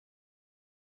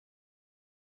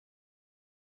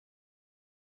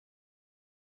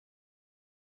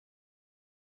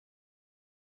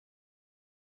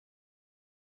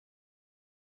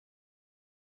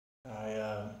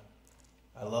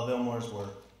love Elmore's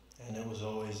work, and it was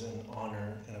always an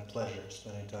honor and a pleasure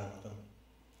spending time with him.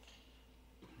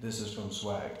 This is from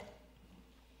Swag.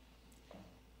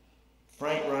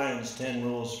 Frank Ryan's 10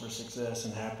 Rules for Success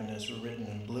and Happiness were written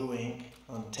in blue ink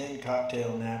on 10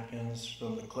 cocktail napkins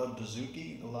from the Club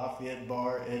Pizookie, the Lafayette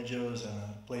Bar, Edjo's, and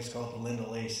a place called the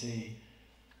Lindell AC.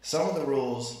 Some of the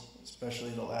rules, especially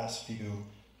the last few,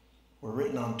 were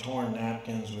written on torn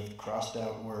napkins with crossed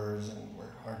out words and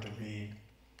were hard to read.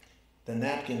 The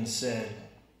napkins said,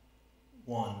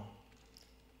 1.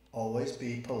 Always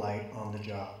be polite on the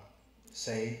job.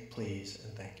 Say please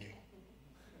and thank you.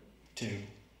 2.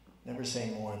 Never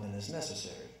say more than is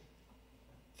necessary.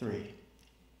 3.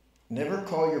 Never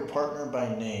call your partner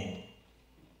by name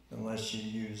unless you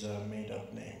use a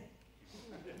made-up name.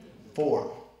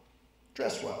 4.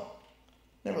 Dress well.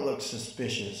 Never look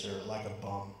suspicious or like a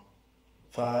bum.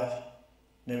 5.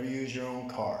 Never use your own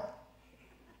car.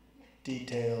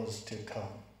 Details to come.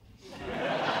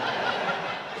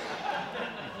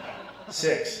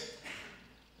 6.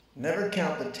 Never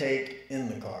count the take in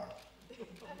the car.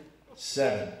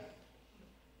 7.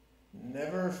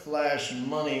 Never flash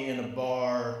money in a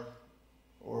bar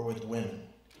or with women.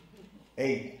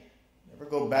 8. Never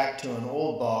go back to an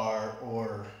old bar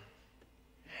or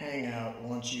hang out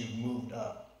once you've moved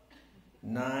up.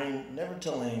 9. Never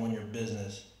tell anyone your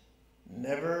business.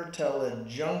 Never tell a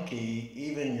junkie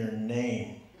even your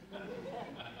name.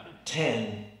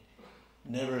 10.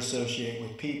 Never associate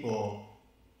with people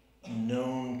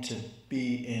known to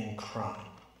be in crime.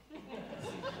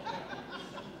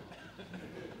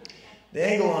 The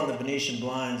angle on the Venetian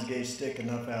blinds gave Stick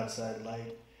enough outside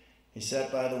light. He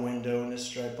sat by the window in his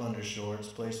striped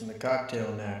undershorts, placing the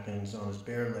cocktail napkins on his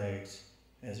bare legs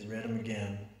as he read them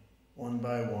again, one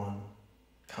by one,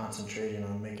 concentrating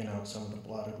on making out some of the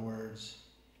blotted words.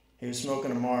 He was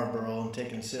smoking a Marlboro and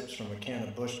taking sips from a can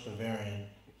of Busch Bavarian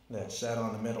that sat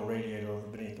on the metal radiator over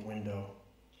beneath the window.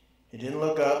 He didn't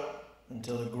look up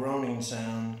until the groaning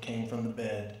sound came from the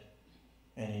bed,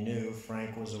 and he knew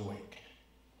Frank was awake.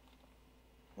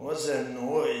 What's that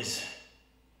noise?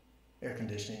 Air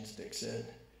conditioning, Stick said.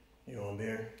 You want a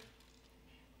beer?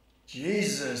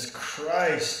 Jesus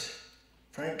Christ!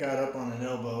 Frank got up on an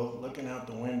elbow, looking out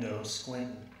the window,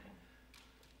 squinting.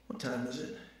 What time is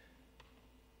it?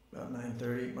 About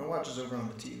 9:30. My watch is over on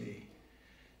the TV.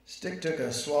 Stick took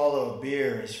a swallow of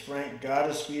beer as Frank got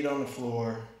his feet on the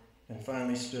floor and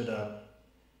finally stood up.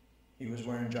 He was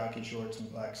wearing jockey shorts and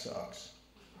black socks.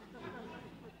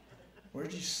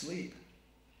 Where'd you sleep?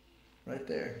 Right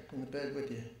there, in the bed with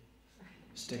you.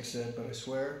 Stick said, but I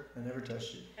swear I never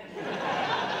touched you.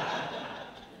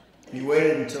 He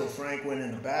waited until Frank went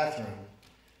in the bathroom,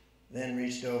 then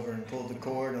reached over and pulled the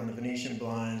cord on the Venetian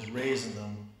blinds, raising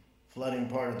them, flooding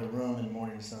part of the room in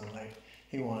morning sunlight.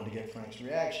 He wanted to get Frank's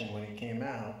reaction when he came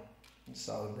out and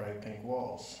saw the bright pink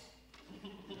walls.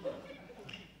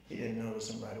 He didn't notice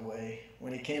them right away.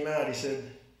 When he came out, he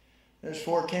said, "There's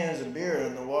 4 cans of beer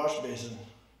in the wash basin."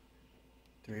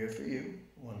 3 are for you,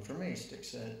 1 for me, Stick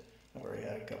said. I've already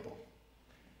had a couple.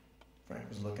 Frank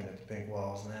was looking at the pink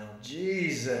walls now.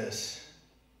 Jesus!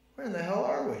 Where in the hell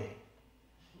are we?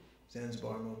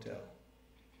 Zanzibar Motel.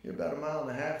 You're about 1.5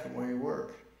 miles from where you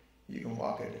work. You can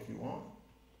walk it if you want.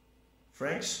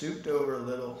 Frank stooped over a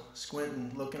little,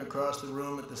 squinting, looking across the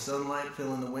room at the sunlight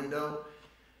filling the window.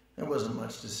 There wasn't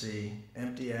much to see.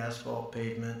 Empty asphalt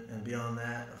pavement, and beyond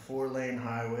that, a 4-lane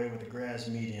highway with a grass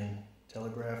median,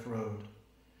 Telegraph Road.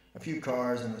 A few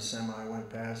cars and a semi went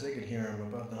past. They could hear him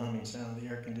above the humming sound of the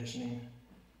air conditioning.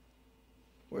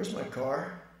 Where's my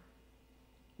car?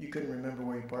 You couldn't remember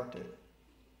where you parked it.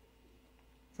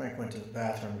 Frank went to the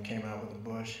bathroom and came out with a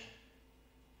bush.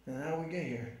 And how did we get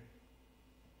here?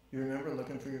 You remember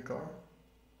looking for your car?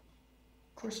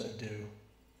 Of course I do.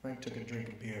 Frank took a drink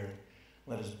of beer,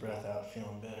 let his breath out,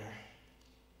 feeling better.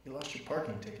 You lost your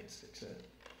parking ticket, Stick said.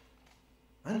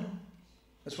 I know.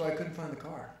 That's why I couldn't find the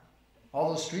car. All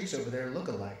those streets over there look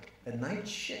alike. At night,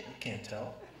 shit, you can't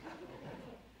tell.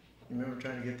 You remember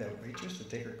trying to get that waitress to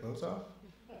take her clothes off?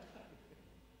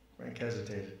 Frank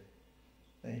hesitated.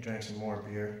 Then he drank some more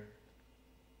beer.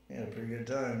 We had a pretty good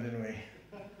time, didn't we?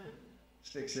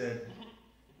 Stick said,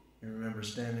 you remember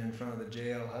standing in front of the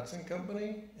J.L. Hudson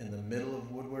Company in the middle of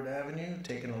Woodward Avenue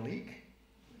taking a leak?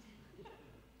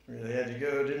 Really had to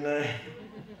go, didn't I?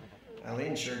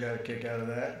 Eileen sure got a kick out of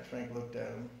that. Frank looked at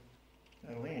him.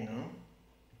 Eileen, huh?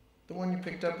 The one you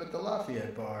picked up at the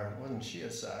Lafayette bar. Wasn't she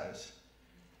a size?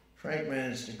 Frank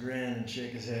managed to grin and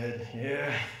shake his head.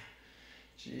 Yeah,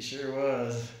 she sure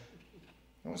was.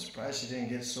 I was surprised she didn't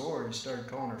get sore. You started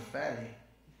calling her fatty.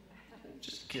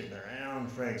 Just kidding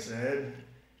around, Frank said.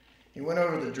 He went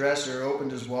over to the dresser,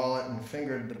 opened his wallet, and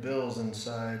fingered the bills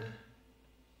inside.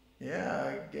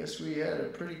 Yeah, I guess we had a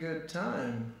pretty good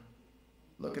time.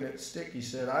 Looking at Stick, he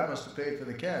said, I must have paid for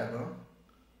the cab, huh?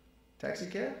 Taxi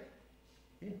cab?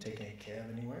 You didn't take any cab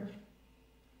anywhere.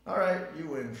 All right, you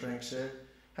win, Frank said.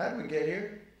 How did we get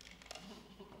here?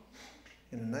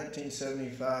 In a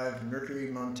 1975 Mercury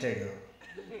Montego.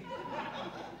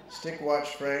 Stick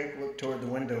watched Frank look toward the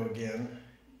window again.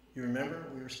 You remember?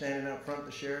 We were standing out front of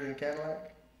the Sheridan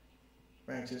Cadillac.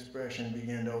 Frank's expression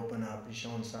began to open up. He's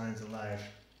showing signs of life.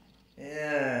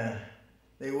 Yeah,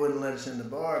 they wouldn't let us in the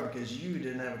bar because you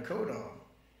didn't have a coat on.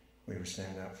 We were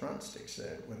standing out front, Stick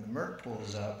said. When the Merc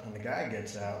pulls up and the guy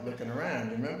gets out looking around,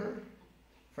 you remember?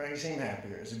 Frank seemed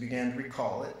happier as he began to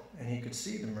recall it, and he could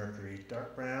see the Mercury,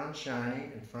 dark brown,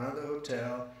 shining, in front of the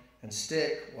hotel, and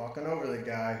Stick walking over the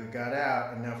guy who got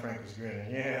out, and now Frank was grinning.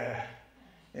 Yeah.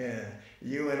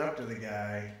 You went up to the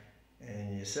guy,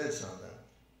 and you said something.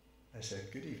 I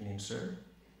said, good evening, sir.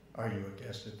 Are you a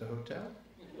guest at the hotel?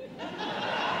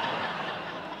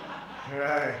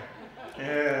 Right.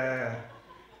 Yeah.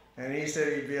 And he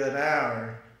said he'd be an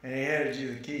hour, and he handed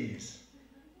you the keys.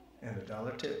 And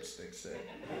 $1 tip, Stick said.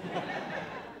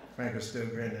 Frank was still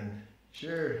grinning.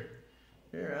 Sure,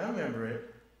 I remember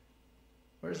it.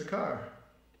 Where's the car?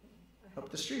 Up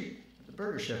the street, at the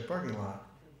Burger Chef parking lot.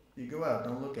 You go out,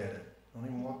 don't look at it. Don't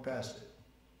even walk past it.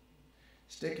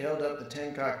 Stick held up the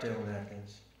 10 cocktail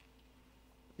napkins.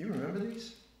 You remember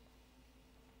these?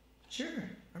 Sure,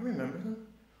 I remember them.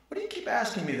 What do you keep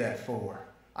asking me that for?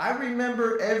 I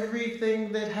remember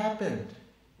everything that happened.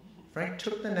 Frank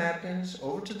took the napkins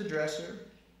over to the dresser,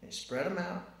 and he spread them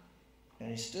out,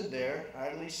 and he stood there,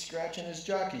 idly scratching his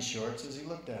jockey shorts as he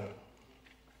looked at them.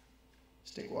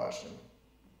 Stick watched him.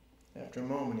 After a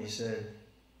moment, he said,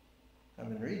 I've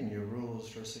been reading your rules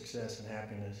for success and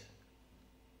happiness.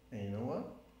 And you know what?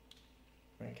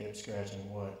 Frank kept scratching.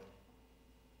 What?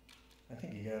 I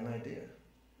think you got an idea.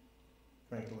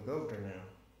 Frank looked over her now.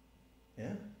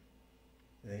 Yeah?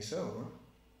 You think so, huh?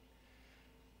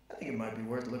 I think it might be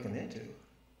worth looking into.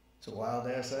 It's a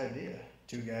wild-ass idea.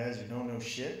 2 guys who don't know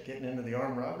shit getting into the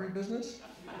armed robbery business.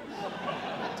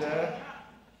 But,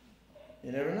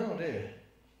 you never know, do you?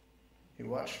 He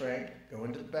watched Frank go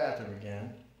into the bathroom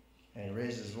again, and he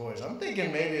raised his voice. I'm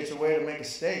thinking maybe it's a way to make a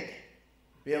stake.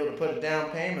 Be able to put a down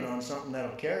payment on something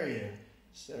that'll carry you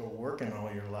instead of working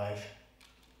all your life.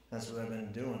 That's what I've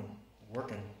been doing.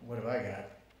 Working. What have I got?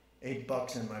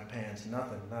 $8 in my pants.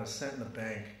 Nothing. Not a cent in the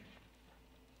bank.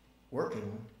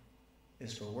 Working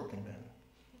is for working men,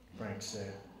 Frank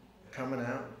said. Coming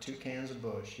out with 2 cans of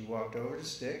Bush, he walked over to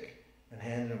Stick and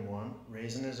handed him one,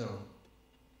 raising his own.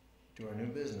 To our new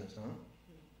business, huh?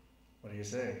 What do you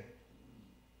say?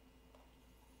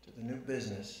 To the new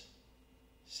business.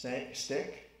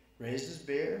 Stick raised his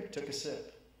beer, took a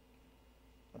sip.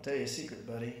 I'll tell you a secret,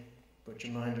 buddy. Put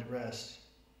your mind at rest.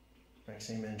 Frank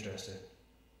seemed interested.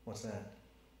 What's that?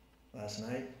 Last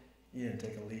night, you didn't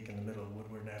take a leak in the middle of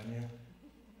Woodward Avenue?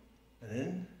 I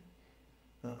didn't?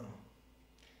 Uh-oh.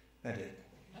 I did.